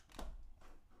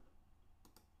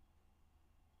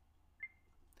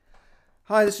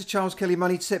Hi, this is Charles Kelly,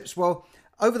 Money Tips. Well,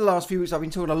 over the last few weeks, I've been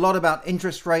talking a lot about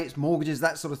interest rates, mortgages,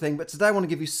 that sort of thing. But today I want to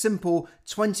give you simple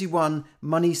 21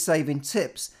 money saving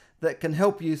tips that can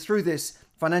help you through this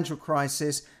financial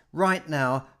crisis right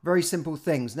now. Very simple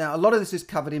things. Now, a lot of this is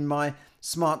covered in my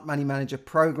Smart Money Manager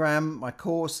program, my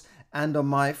course, and on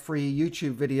my free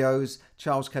YouTube videos,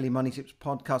 Charles Kelly Money Tips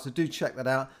podcast. So do check that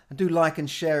out and do like and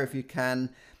share if you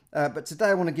can. But today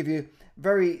I want to give you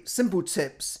very simple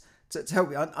tips to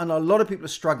help you. And a lot of people are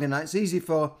struggling now. It's easy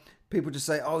for people to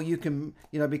say, oh, you can,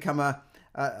 become a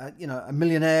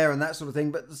millionaire and that sort of thing.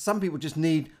 But some people just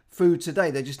need food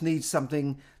today. They just need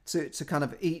something to kind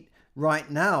of eat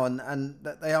right now, and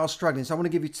that they are struggling. So I want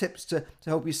to give you tips to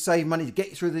help you save money, to get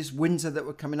you through this winter that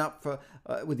we're coming up for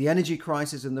with the energy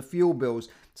crisis and the fuel bills.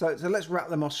 So let's wrap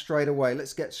them off straight away.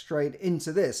 Let's get straight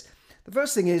into this. The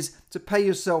first thing is to pay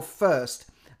yourself first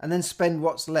and then spend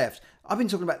what's left. I've been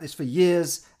talking about this for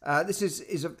years. This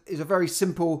is a very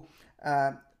simple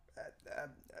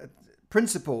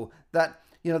principle that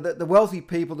the wealthy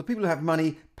people, the people who have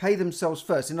money, pay themselves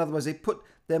first. In other words, they put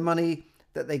their money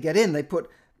that they get in, they put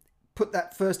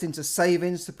that first into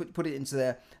savings, to put it into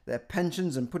their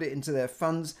pensions and put it into their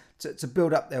funds to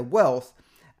build up their wealth,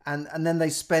 and then they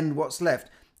spend what's left.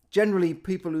 Generally,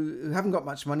 people who haven't got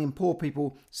much money and poor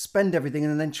people spend everything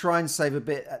and then try and save a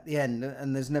bit at the end,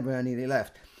 and there's never any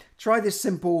left. Try this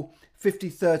simple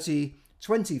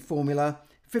 50-30-20 formula.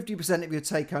 50% of your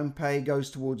take-home pay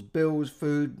goes towards bills,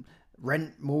 food,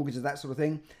 rent, mortgages, that sort of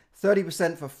thing.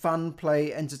 30% for fun,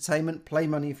 play, entertainment, play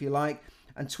money if you like.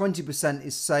 And 20%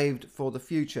 is saved for the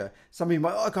future. Some people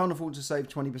might, I can't afford to save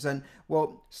 20%.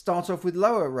 Well, start off with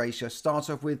lower ratio.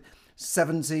 Start off with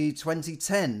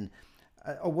 70-20-10.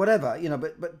 Or whatever,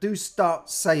 but do start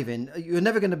saving. You're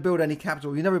never going to build any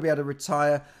capital. You'll never be able to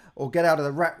retire or get out of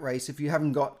the rat race if you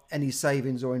haven't got any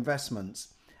savings or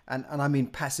investments. And I mean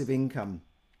passive income.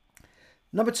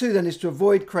 Number 2 then is to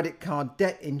avoid credit card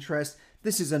debt interest.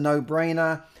 This is a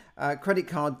no-brainer. Credit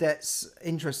card debts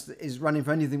interest is running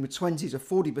for anything with 20 to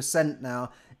 40%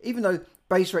 now. Even though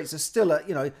base rates are still at,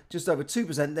 just over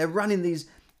 2%, they're running these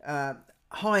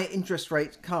high interest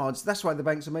rate cards. That's why the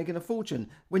banks are making a fortune.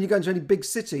 When you go into any big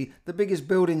city, the biggest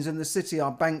buildings in the city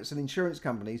are banks and insurance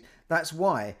companies. That's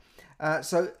why.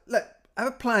 So have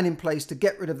a plan in place to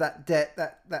get rid of that debt.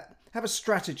 That have a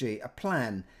strategy, a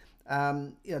plan,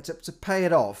 to pay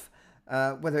it off.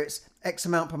 Whether it's X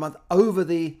amount per month over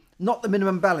not the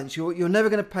minimum balance. You're never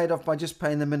going to pay it off by just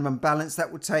paying the minimum balance.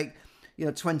 That would take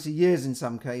 20 years in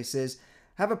some cases.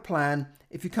 Have a plan.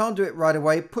 If you can't do it right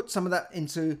away, put some of that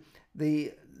into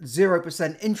the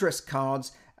 0% interest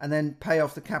cards and then pay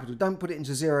off the capital. Don't put it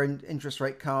into zero interest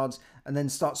rate cards and then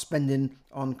start spending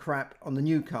on crap on the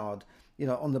new card,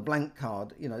 on the blank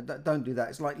card. Don't do that.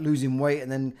 It's like losing weight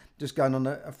and then just going on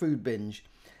a food binge.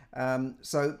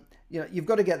 So you've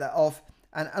got to get that off,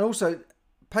 and also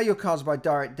pay your cards by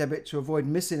direct debit to avoid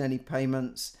missing any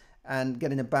payments and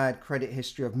getting a bad credit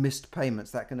history of missed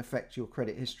payments. That can affect your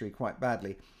credit history quite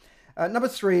badly. Number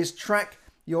 3 is track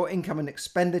your income and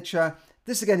expenditure.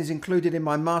 This again is included in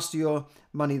my Master Your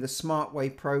Money the Smart Way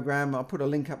program. I'll put a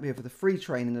link up here for the free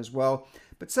training as well.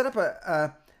 But set up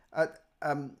a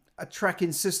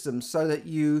tracking system so that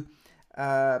you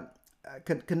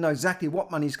can know exactly what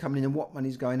money's coming in and what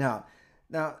money's going out.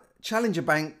 Now, Challenger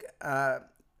Bank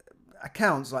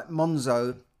accounts like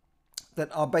Monzo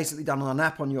that are basically done on an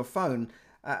app on your phone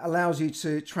allows you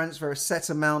to transfer a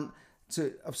set amount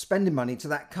of spending money to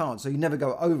that card, so you never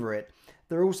go over it.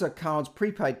 There are also cards,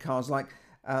 prepaid cards like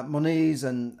Monese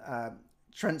and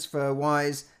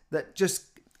TransferWise that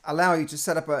just allow you to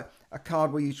set up a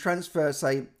card where you transfer,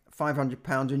 say,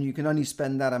 £500 and you can only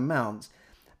spend that amount.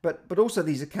 But also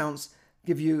these accounts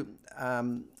give you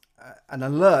an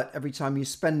alert every time you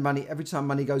spend money, every time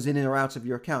money goes in or out of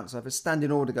your account. So if a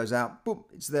standing order goes out, boom,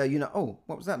 it's there, oh,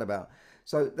 what was that about?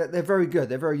 So they're very good.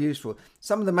 They're very useful.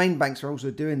 Some of the main banks are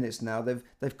also doing this now.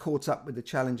 They've caught up with the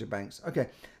challenger banks. Okay,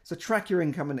 so track your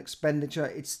income and expenditure.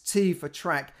 It's T for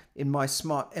track in my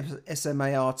Smart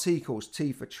SMART course,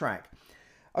 T for track.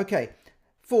 Okay,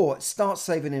 4, start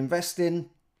saving and investing.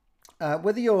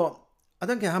 Whether I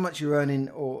don't care how much you're earning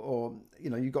or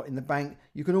you got in the bank,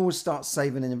 you can always start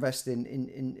saving and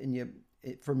investing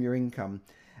from your income.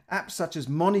 Apps such as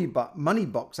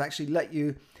Moneybox actually let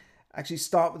you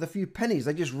start with a few pennies.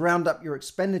 They just round up your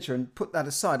expenditure and put that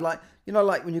aside. Like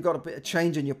when you've got a bit of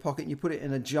change in your pocket and you put it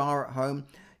in a jar at home.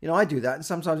 I do that, and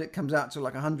sometimes it comes out to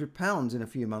like £100 in a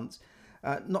few months.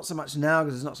 Not so much now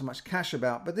because there's not so much cash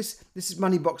about, but this is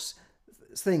Moneybox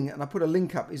thing, and I put a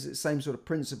link up, is the same sort of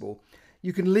principle.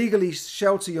 You can legally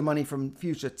shelter your money from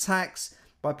future tax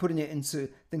by putting it into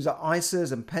things like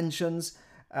ISAs and pensions.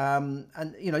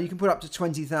 And you can put up to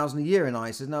 20,000 a year in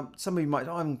ISAs. Now, some of you might,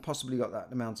 I haven't possibly got that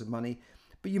amount of money,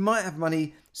 but you might have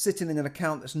money sitting in an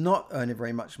account that's not earning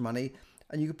very much money,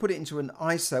 and you can put it into an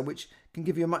ISA, which can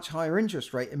give you a much higher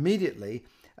interest rate immediately,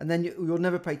 and then you'll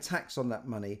never pay tax on that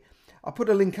money. I'll put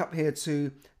a link up here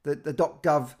to the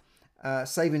 .gov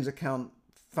savings account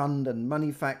fund and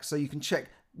money facts, so you can check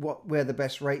where the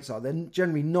best rates are. They're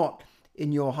generally not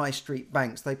in your high street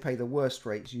banks. They pay the worst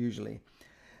rates usually.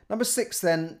 Number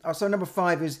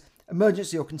 5 is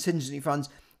emergency or contingency funds.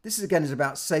 This is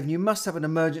about saving. You must have an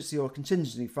emergency or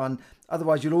contingency fund.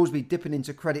 Otherwise, you'll always be dipping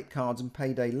into credit cards and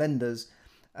payday lenders.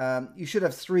 You should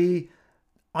have 3,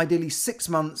 ideally 6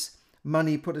 months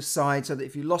money put aside so that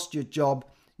if you lost your job,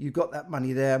 you've got that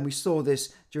money there. And we saw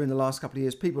this during the last couple of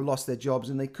years. People lost their jobs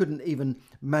and they couldn't even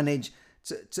manage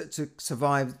to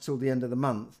survive till the end of the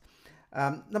month.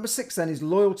 Number 6 then is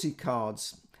loyalty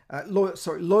cards.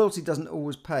 Loyalty doesn't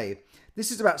always pay. This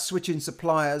is about switching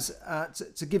suppliers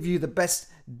to give you the best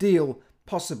deal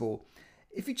possible.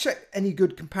 If you check any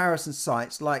good comparison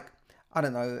sites like,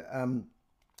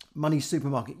 Money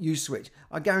Supermarket, Uswitch,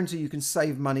 I guarantee you can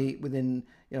save money within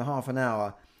half an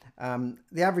hour.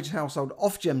 The average household,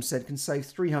 Ofgem said, can save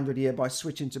 $300 a year by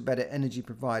switching to better energy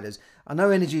providers. I know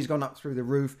energy has gone up through the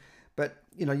roof, but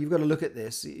you've got to look at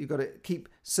this. You've got to keep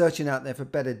searching out there for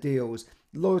better deals.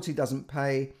 Loyalty doesn't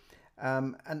pay.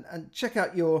 And check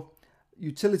out your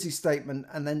utility statement,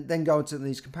 and then go to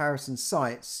these comparison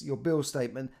sites, your bill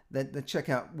statement, then check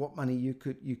out what money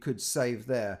you could save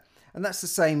there. And that's the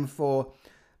same for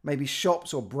maybe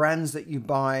shops or brands that you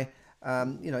buy.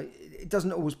 It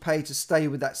doesn't always pay to stay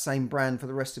with that same brand for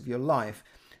the rest of your life.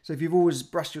 So if you've always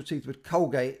brushed your teeth with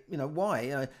Colgate,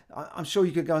 why? I'm sure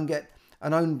you could go and get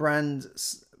an own brand,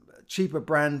 cheaper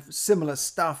brand, similar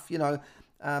stuff,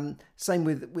 same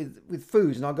with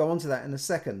food, and I'll go on to that in a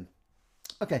second.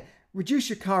 Okay, reduce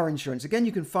your car insurance. Again,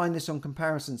 you can find this on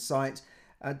comparison sites.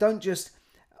 Don't just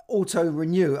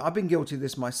auto-renew. I've been guilty of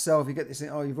this myself. You get this thing,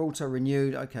 you've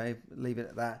auto-renewed. Okay, leave it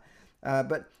at that.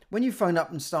 But when you phone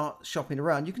up and start shopping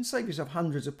around, you can save yourself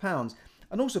hundreds of pounds.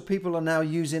 And also people are now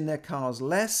using their cars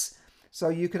less. So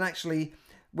you can actually,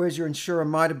 whereas your insurer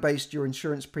might have based your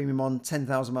insurance premium on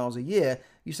 10,000 miles a year,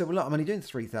 you say, well, look, I'm only doing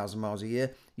 3,000 miles a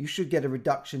year. You should get a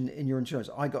reduction in your insurance.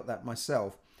 I got that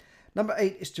myself. Number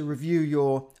 8 is to review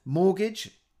your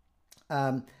mortgage.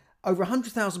 Over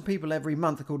 100,000 people every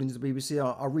month, according to the BBC,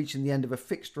 are reaching the end of a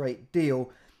fixed rate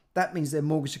deal. That means their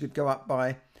mortgage could go up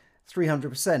by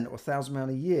 300% or £1,000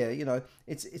 a year.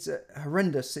 It's a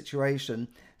horrendous situation.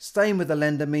 Staying with the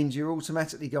lender means you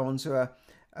automatically go onto a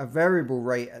variable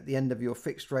rate at the end of your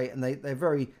fixed rate, and they're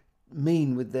very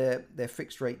mean with their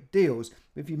fixed rate deals.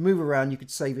 If you move around, you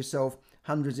could save yourself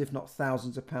hundreds, if not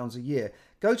thousands of pounds a year.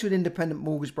 Go to an independent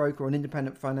mortgage broker or an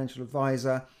independent financial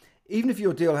advisor. Even if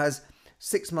your deal has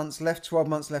 6 months left, 12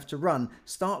 months left to run,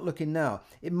 start looking now.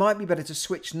 It might be better to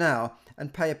switch now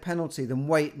and pay a penalty than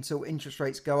wait until interest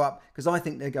rates go up, because I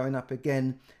think they're going up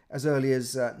again as early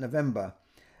as November.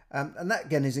 And that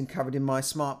again is covered in my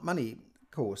Smart Money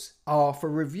course. R for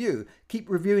review. Keep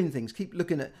reviewing things. Keep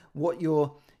looking at what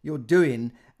you're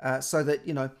doing so that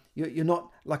you're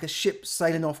not like a ship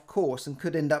sailing off course and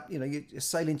could end up you're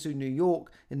sailing to New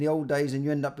York in the old days and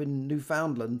you end up in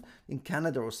Newfoundland in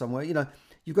Canada or somewhere.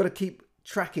 You've got to keep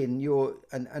tracking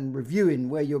and reviewing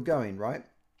where you're going, right?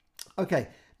 Okay,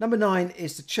 number 9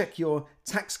 is to check your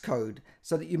tax code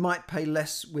so that you might pay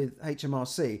less with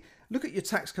HMRC. Look at your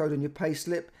tax code on your pay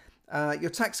slip. Your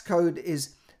tax code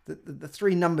is the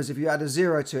 3 numbers. If you add a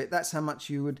 0 to it, that's how much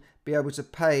you would be able to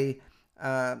pay,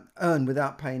 earn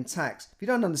without paying tax. If you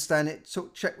don't understand it,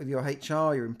 check with your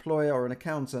HR, your employer or an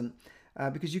accountant,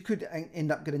 because you could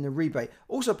end up getting a rebate.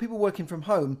 Also, people working from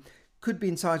home could be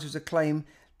entitled to claim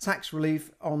tax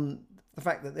relief on the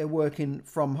fact that they're working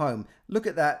from home. Look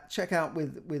at that, check out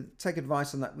take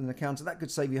advice on that with an accountant. That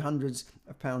could save you hundreds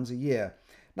of pounds a year.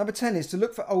 Number 10 is to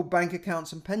look for old bank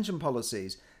accounts and pension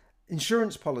policies,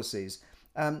 insurance policies.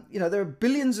 There are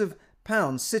billions of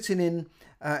pounds sitting in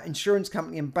insurance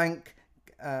company and banks'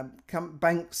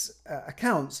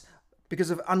 accounts because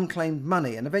of unclaimed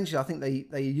money. And eventually I think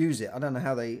they use it. I don't know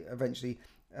how they eventually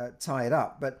tie it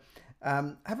up, but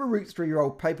have a root through your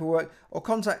old paperwork or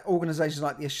contact organisations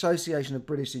like the Association of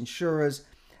British Insurers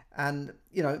and,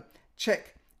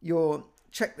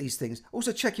 check these things.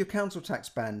 Also check your council tax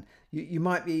band. You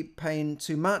might be paying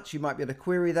too much. You might be able to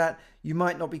query that. You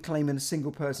might not be claiming a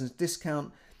single person's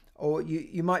discount, or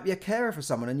you might be a carer for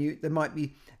someone and there might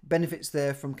be benefits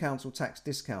there from council tax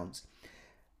discounts.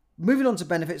 Moving on to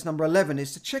benefits, number 11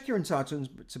 is to check your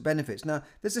entitlement to benefits. Now,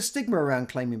 there's a stigma around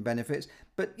claiming benefits,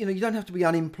 but you don't have to be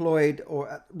unemployed or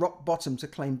at rock bottom to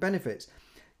claim benefits.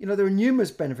 there are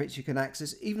numerous benefits you can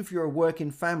access, even if you're a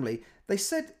working family. They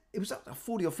said it was up to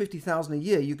 40 or 50,000 a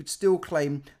year. You could still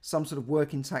claim some sort of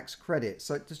working tax credit.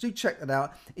 So just do check that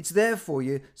out. It's there for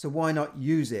you, so why not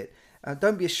use it?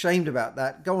 Don't be ashamed about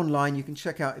that. Go online. You can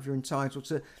check out if you're entitled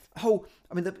to a whole.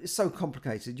 I mean, it's so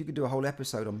complicated. You could do a whole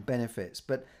episode on benefits,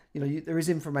 but there is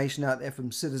information out there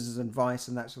from Citizens Advice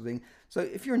and that sort of thing. So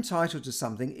if you're entitled to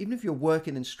something, even if you're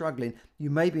working and struggling,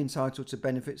 you may be entitled to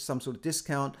benefits, some sort of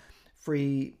discount,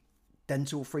 free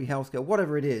dental, free healthcare,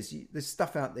 whatever it is. There's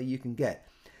stuff out there you can get.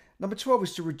 Number 12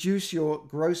 is to reduce your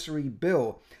grocery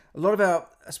bill. A lot of our,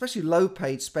 especially low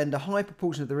paid, spend a high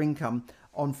proportion of their income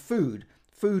on food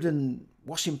and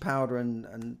washing powder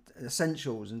and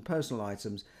essentials and personal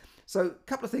items. So a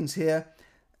couple of things here.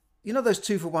 Those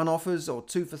 2-for-1 offers, or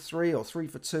 2 for 3 or 3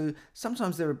 for 2,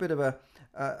 sometimes they're a bit of a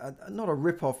not a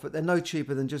rip-off, but they're no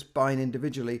cheaper than just buying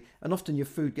individually, and often your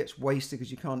food gets wasted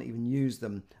because you can't even use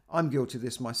them. I'm guilty of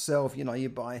this myself. You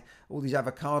buy all these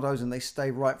avocados and they stay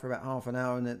ripe for about half an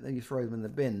hour, and then you throw them in the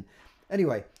bin.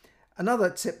 Anyway, another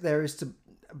tip there is to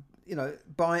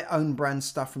buy own brand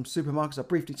stuff from supermarkets. I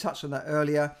briefly touched on that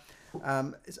earlier.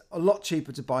 It's a lot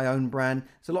cheaper to buy own brand.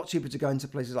 It's a lot cheaper to go into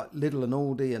places like Lidl and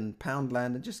Aldi and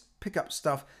Poundland and just pick up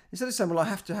stuff instead of saying, well, I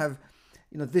have to have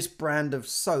this brand of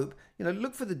soap.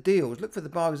 Look for the deals, look for the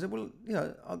bargains. Well,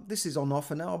 this is on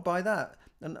offer now, I'll buy that,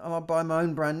 and I'll buy my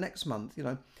own brand next month.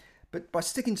 But by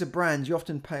sticking to brands, you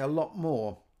often pay a lot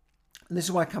more. And this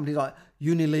is why companies like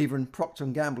Unilever and Procter &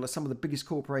 Gamble are some of the biggest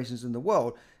corporations in the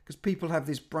world, because people have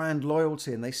this brand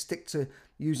loyalty and they stick to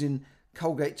using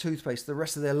Colgate toothpaste the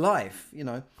rest of their life.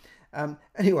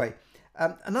 Anyway,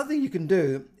 another thing you can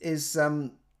do is,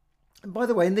 by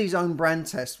the way, in these own brand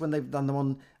tests, when they've done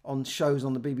them on shows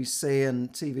on the BBC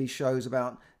and TV shows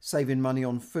about saving money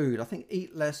on food, I think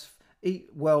Eat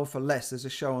Well for Less, there's a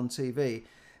show on TV.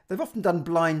 They've often done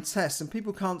blind tests and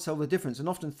people can't tell the difference, and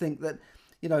often think that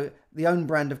the own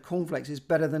brand of cornflakes is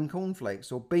better than cornflakes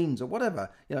or beans or whatever.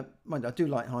 Mind, I do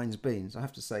like Heinz beans, I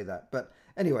have to say that. But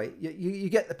anyway, you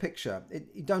get the picture.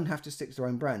 You don't have to stick to their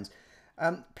own brands.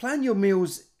 Plan your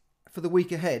meals for the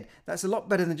week ahead. That's a lot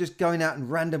better than just going out and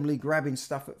randomly grabbing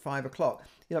stuff at 5 o'clock.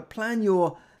 Plan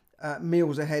your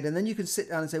meals ahead, and then you can sit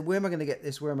down and say, where am I going to get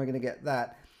this? Where am I going to get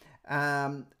that?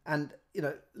 And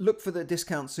look for the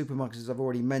discount supermarkets, as I've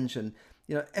already mentioned.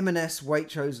 M&S,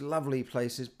 Waitrose, lovely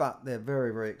places, but they're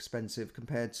very, very expensive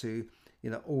compared to,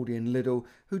 Aldi and Lidl,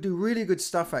 who do really good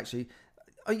stuff, actually.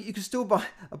 You can still buy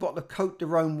a bottle of Côte de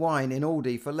Rhône wine in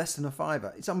Aldi for less than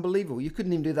 £5. It's unbelievable. You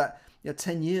couldn't even do that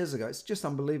 10 years ago. It's just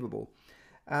unbelievable.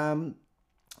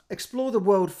 Explore the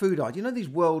world food aisle. These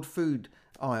world food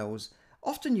aisles,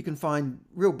 often you can find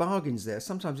real bargains there.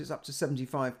 Sometimes it's up to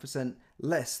 75%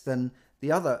 less than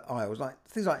the other aisles, like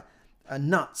things like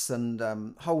nuts and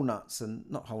whole nuts, and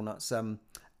not whole nuts,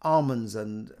 almonds,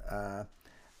 and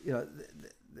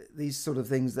these sort of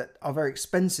things that are very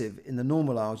expensive in the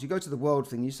normal aisles. You go to the world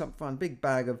thing, you find a big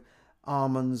bag of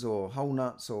almonds or whole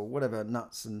nuts or whatever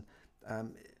nuts, and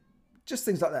just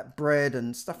things like that, bread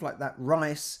and stuff like that,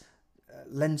 rice,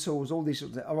 lentils, all these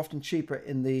sorts of things are often cheaper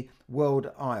in the world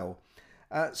aisle.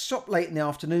 Shop late in the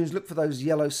afternoons. Look for those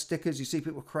yellow stickers. You see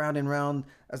people crowding around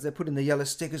as they're putting the yellow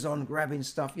stickers on, grabbing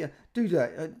stuff. Yeah, do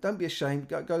that. Don't be ashamed.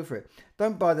 Go for it.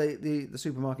 Don't buy the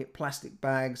supermarket plastic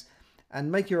bags,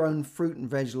 and make your own fruit and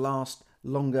veg last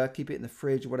longer. Keep it in the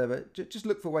fridge or whatever. Just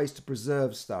look for ways to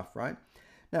preserve stuff, right?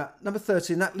 Now, number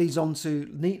 13, that leads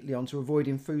neatly onto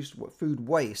avoiding food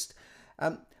waste.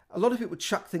 A lot of people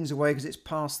chuck things away because it's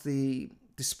past the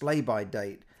display by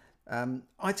date.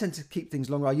 I tend to keep things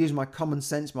longer. I use my common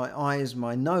sense, my eyes,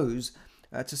 my nose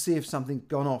to see if something's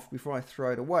gone off before I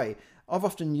throw it away. I've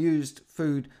often used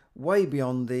food way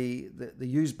beyond the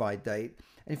use by date.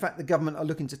 In fact, the government are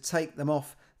looking to take them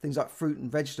off things like fruit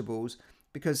and vegetables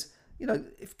because,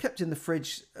 if kept in the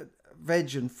fridge,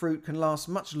 veg and fruit can last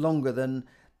much longer than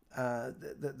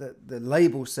the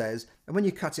label says. And when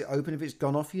you cut it open, if it's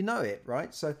gone off, you know it,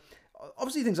 right? So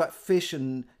obviously things like fish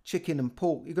and chicken and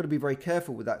pork, you've got to be very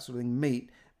careful with that sort of thing,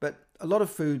 meat. But a lot of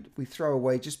food we throw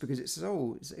away just because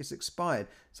it's expired.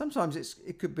 Sometimes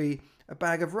it could be a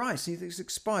bag of rice. You think it's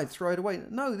expired, throw it away.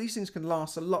 No, these things can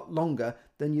last a lot longer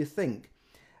than you think.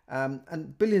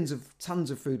 And billions of tons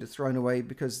of food are thrown away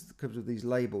because of these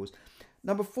labels.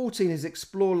 Number 14 is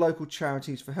explore local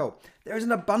charities for help. There is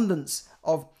an abundance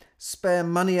of spare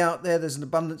money out there. There's an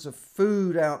abundance of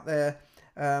food out there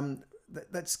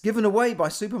that's given away by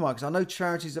supermarkets. I know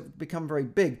charities have become very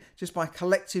big just by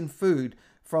collecting food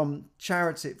from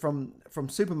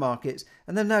supermarkets,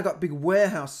 and they've now got a big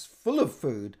warehouse full of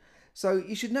food. So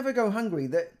you should never go hungry.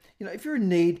 If you're in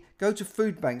need, go to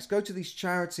food banks, go to these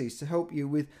charities to help you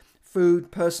with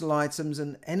food, personal items,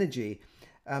 and energy.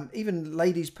 Even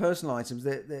ladies' personal items,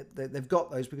 they've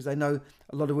got those because they know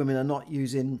a lot of women are not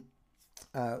using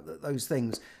those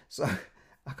things. So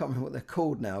I can't remember what they're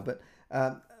called now, but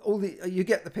you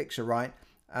get the picture, right?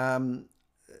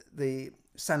 The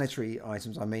sanitary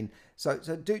items, I mean. So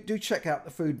do check out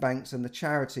the food banks and the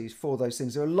charities for those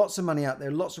things. There are lots of money out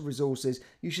there, lots of resources.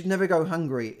 You should never go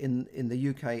hungry in the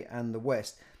UK and the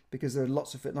West, because there are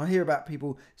lots of it. And I hear about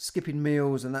people skipping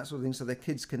meals and that sort of thing so their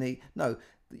kids can eat. No,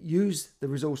 use the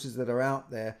resources that are out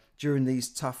there during these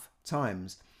tough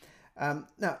times.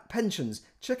 Now, pensions.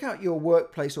 Check out your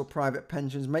workplace or private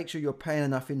pensions. Make sure you're paying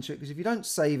enough into it, because if you don't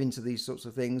save into these sorts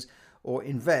of things or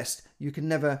invest, you can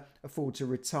never afford to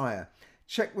retire.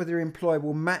 Check whether your employer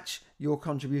will match your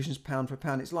contributions pound for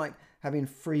pound. It's like having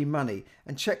free money.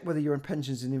 And check whether your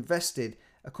pensions are invested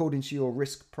according to your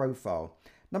risk profile.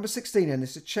 Number 16 then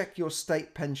is to check your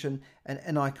state pension and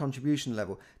NI contribution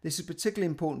level. This is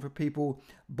particularly important for people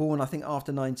born, I think, before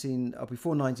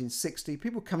 1960.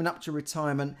 People coming up to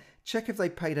retirement. Check if they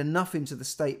paid enough into the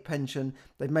state pension.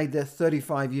 They've made their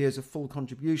 35 years of full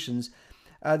contributions.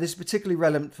 This is particularly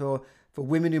relevant for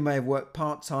women who may have worked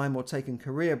part-time or taken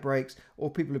career breaks,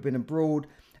 or people who've been abroad.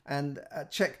 And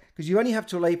check, because you only have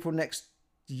till April next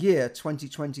year,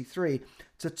 2023,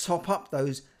 to top up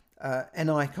those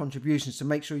NI contributions to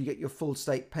make sure you get your full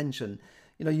state pension.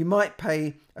 You know, you might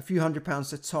pay a few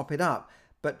 £100s to top it up,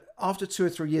 but after 2 or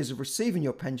 3 years of receiving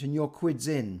your pension, your quid's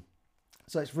in.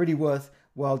 So it's really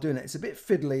worthwhile doing it. It's a bit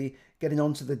fiddly getting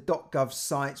onto the .gov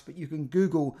sites, but you can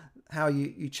Google how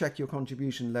you check your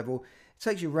contribution level. It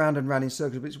takes you round and round in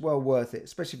circles, but it's well worth it,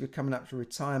 especially if you're coming up to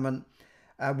retirement.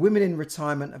 Women in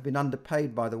retirement have been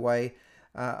underpaid, by the way.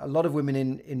 A lot of women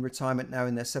in retirement now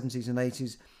in their 70s and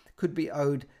 80s could be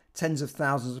owed tens of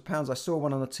thousands of pounds. I saw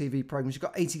one on a TV program. She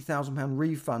got £80,000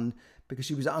 refund because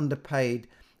she was underpaid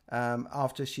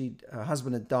after her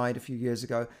husband had died a few years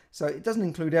ago. So it doesn't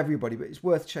include everybody, but it's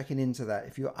worth checking into that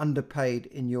if you're underpaid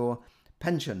in your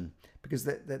pension, because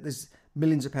there's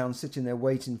millions of pounds sitting there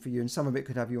waiting for you, and some of it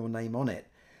could have your name on it.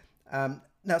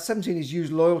 Now, 17 is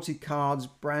use loyalty cards,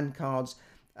 brand cards,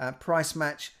 price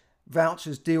match,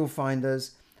 vouchers, deal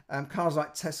finders, cards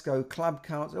like Tesco, club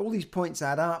cards. All these points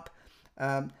add up.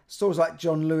 Stores like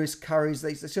John Lewis, Currys,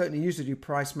 they certainly used to do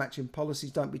price matching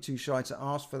policies. Don't be too shy to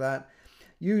ask for that.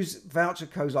 Use voucher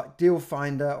codes like Deal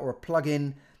Finder or a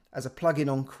plugin as a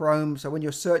plugin on Chrome. So when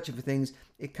you're searching for things,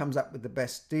 it comes up with the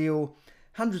best deal.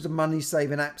 Hundreds of money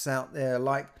saving apps out there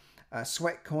like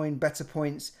Sweatcoin, Better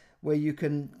Points, where you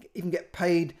can even get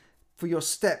paid for your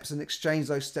steps and exchange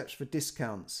those steps for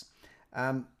discounts.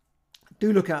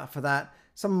 Do look out for that.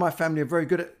 Some of my family are very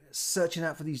good at searching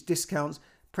out for these discounts.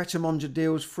 Pret a Manger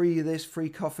deals, free this, free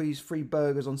coffees, free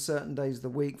burgers on certain days of the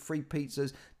week, free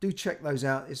pizzas. Do check those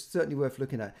out. It's certainly worth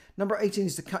looking at. Number 18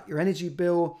 is to cut your energy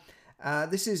bill.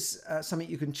 This is something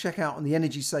you can check out on the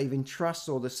Energy Saving Trust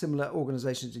or the similar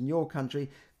organisations in your country.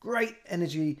 Great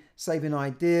energy saving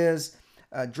ideas,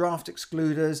 draft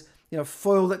excluders,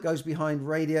 foil that goes behind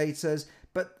radiators.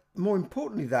 But more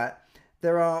importantly,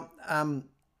 there are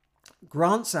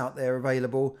grants out there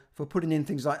available for putting in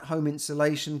things like home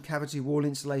insulation, cavity wall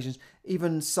insulations,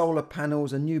 even solar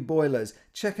panels and new boilers.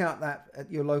 Check out that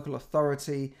at your local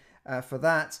authority for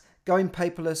that. Going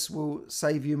paperless will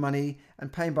save you money,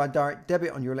 and paying by direct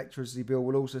debit on your electricity bill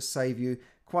will also save you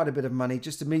quite a bit of money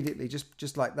just immediately,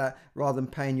 just like that, rather than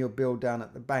paying your bill down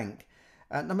at the bank.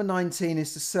 Number 19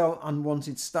 is to sell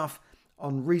unwanted stuff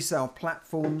on resale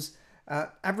platforms.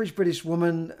 Average British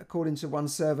woman, according to one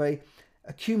survey,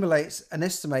 accumulates an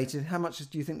estimated, how much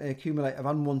do you think they accumulate of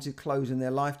unwanted clothes in their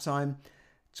lifetime?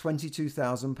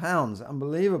 £22,000.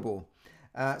 Unbelievable.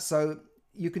 So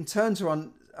you can turn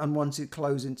to unwanted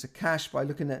clothes into cash by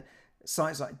looking at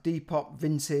sites like Depop,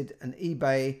 Vinted and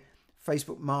eBay,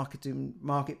 Facebook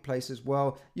marketplace as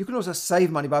well. You can also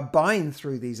save money by buying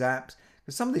through these apps,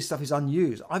 because some of this stuff is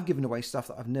unused. I've given away stuff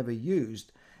that I've never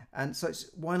used, and so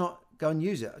why not go and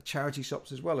use it? Charity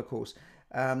shops as well, of course.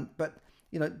 But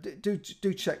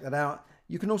do check that out.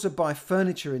 You can also buy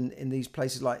furniture in these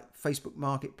places like Facebook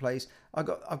Marketplace. I've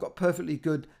got perfectly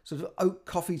good sort of oak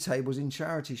coffee tables in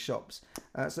charity shops.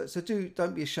 So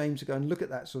don't be ashamed to go and look at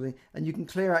that sort of thing. And you can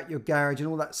clear out your garage and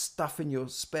all that stuff in your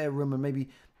spare room and maybe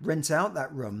rent out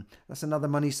that room. That's another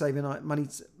money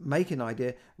making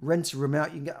idea. Rent a room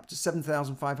out. You can get up to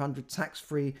 $7,500 tax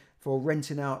free for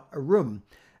renting out a room.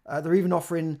 They're even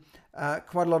offering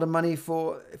quite a lot of money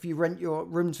for if you rent your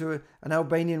room to an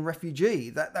Albanian refugee.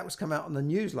 That was come out on the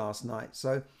news last night.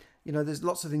 So, there's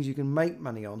lots of things you can make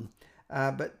money on.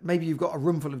 But maybe you've got a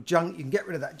room full of junk. You can get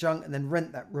rid of that junk and then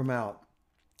rent that room out.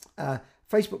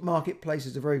 Facebook Marketplace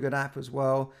is a very good app as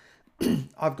well.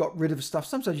 I've got rid of stuff.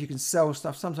 Sometimes you can sell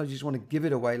stuff. Sometimes you just want to give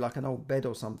it away, like an old bed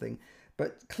or something.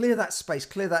 But clear that space,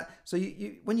 clear that. So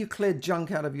when you clear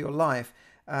junk out of your life,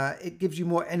 it gives you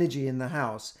more energy in the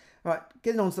house. All right,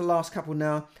 getting on to the last couple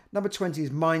now. Number 20 is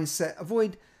mindset.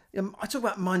 Avoid. I talk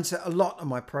about mindset a lot on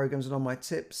my programs and on my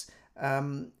tips.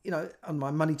 On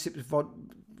my money tips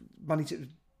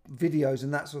videos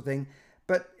and that sort of thing.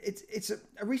 But it's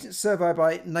a recent survey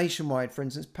by Nationwide, for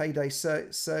instance, Payday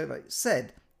survey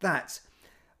said that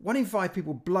 1 in 5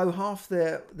 people blow half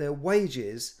their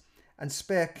wages and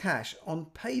spare cash on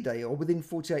payday or within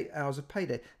 48 hours of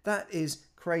payday. That is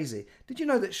crazy. Did you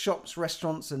know that shops,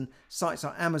 restaurants and sites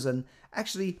like Amazon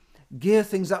actually gear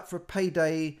things up for a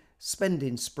payday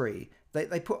spending spree?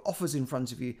 They put offers in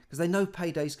front of you because they know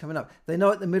payday's coming up. They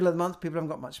know at the middle of the month people haven't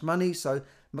got much money, so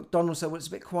McDonald's said, well, it's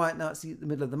a bit quiet now, it's the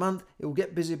middle of the month, it will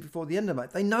get busier before the end of the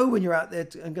month. They know when you're out there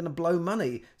and going to blow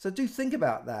money. So do think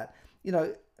about that.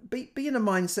 Be in a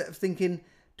mindset of thinking,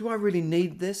 do I really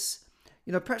need this?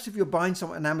 Perhaps if you're buying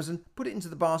something on Amazon, put it into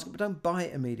the basket, but don't buy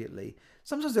it immediately.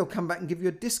 Sometimes they'll come back and give you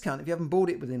a discount if you haven't bought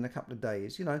it within a couple of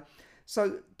days,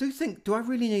 So do think, do I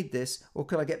really need this, or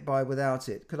could I get by without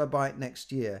it? Could I buy it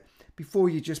next year? Before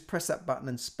you just press that button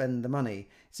and spend the money.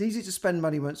 It's easy to spend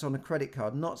money when it's on a credit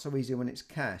card, not so easy when it's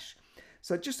cash.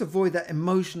 So just avoid that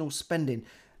emotional spending.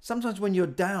 Sometimes when you're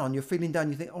down, you're feeling down,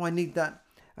 you think, oh, I need that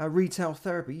retail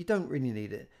therapy. You don't really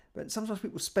need it. But sometimes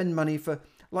people spend money for,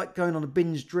 like going on a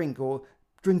binge drink or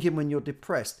drinking when you're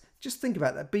depressed. Just think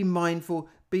about that. Be mindful.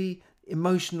 Be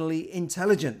emotionally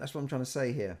intelligent. That's what I'm trying to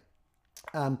say here.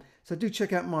 So do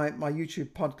check out my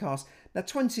YouTube podcast. Now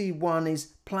 21 is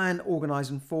plan, organize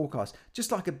and forecast.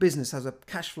 Just like a business has a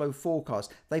cash flow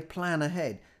forecast, they plan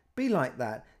ahead. Be like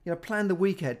that. Plan the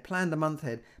week ahead, plan the month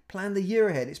ahead, plan the year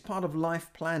ahead. It's part of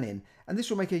life planning. And this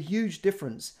will make a huge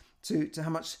difference to how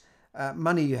much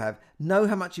money you have. Know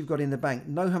how much you've got in the bank.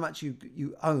 Know how much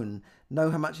you own.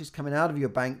 Know how much is coming out of your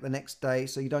bank the next day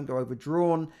so you don't go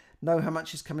overdrawn. Know how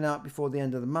much is coming out before the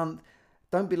end of the month.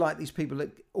 Don't be like these people that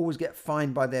always get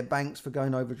fined by their banks for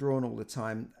going overdrawn all the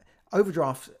time.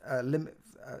 Overdraft limit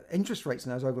interest rates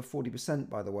now is over 40%,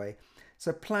 by the way.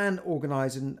 So plan,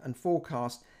 organize and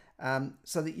forecast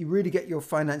so that you really get your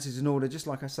finances in order, just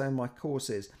like I say in my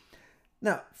courses.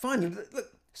 Now, finally, look,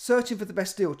 searching for the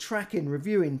best deal, tracking,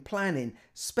 reviewing, planning,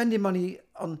 spending money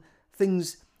on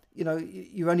things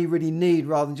you only really need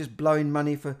rather than just blowing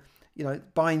money for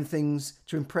buying things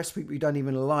to impress people you don't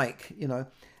even like.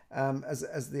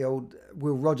 As the old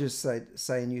Will Rogers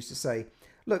used to say,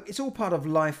 look, it's all part of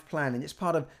life planning. It's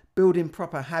part of building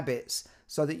proper habits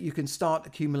so that you can start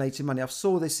accumulating money. I've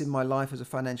saw this in my life as a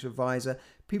financial advisor.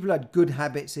 People who had good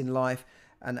habits in life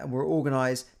and were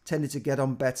organized tended to get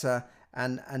on better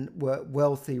and were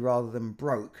wealthy rather than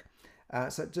broke.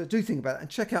 So do think about it and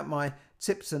check out my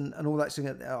tips and all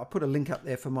that. I'll put a link up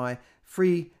there for my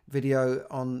free video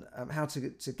on how to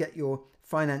get your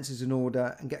finances in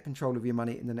order and get control of your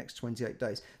money in the next 28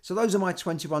 days. So those are my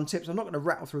 21 tips. I'm not going to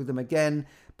rattle through them again,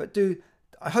 but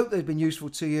I hope they've been useful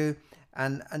to you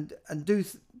and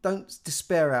don't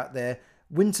despair out there.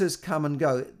 Winters come and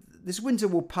go. This winter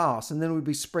will pass and then it will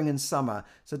be spring and summer.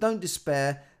 So don't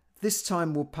despair. This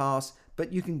time will pass,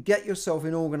 but you can get yourself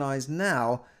organized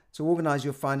now to organize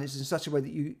your finances in such a way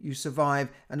that you survive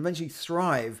and eventually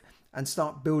thrive and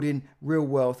start building real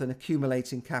wealth and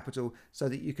accumulating capital so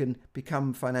that you can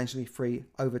become financially free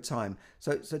over time.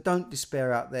 So don't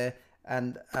despair out there,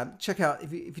 and check out,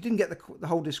 if you didn't get the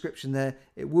whole description there,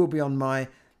 it will be on my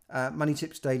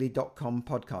moneytipsdaily.com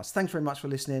podcast. Thanks very much for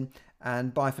listening,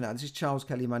 and bye for now. This is Charles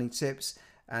Kelly, Money Tips,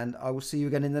 and I will see you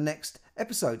again in the next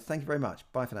episode. Thank you very much.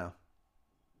 Bye for now.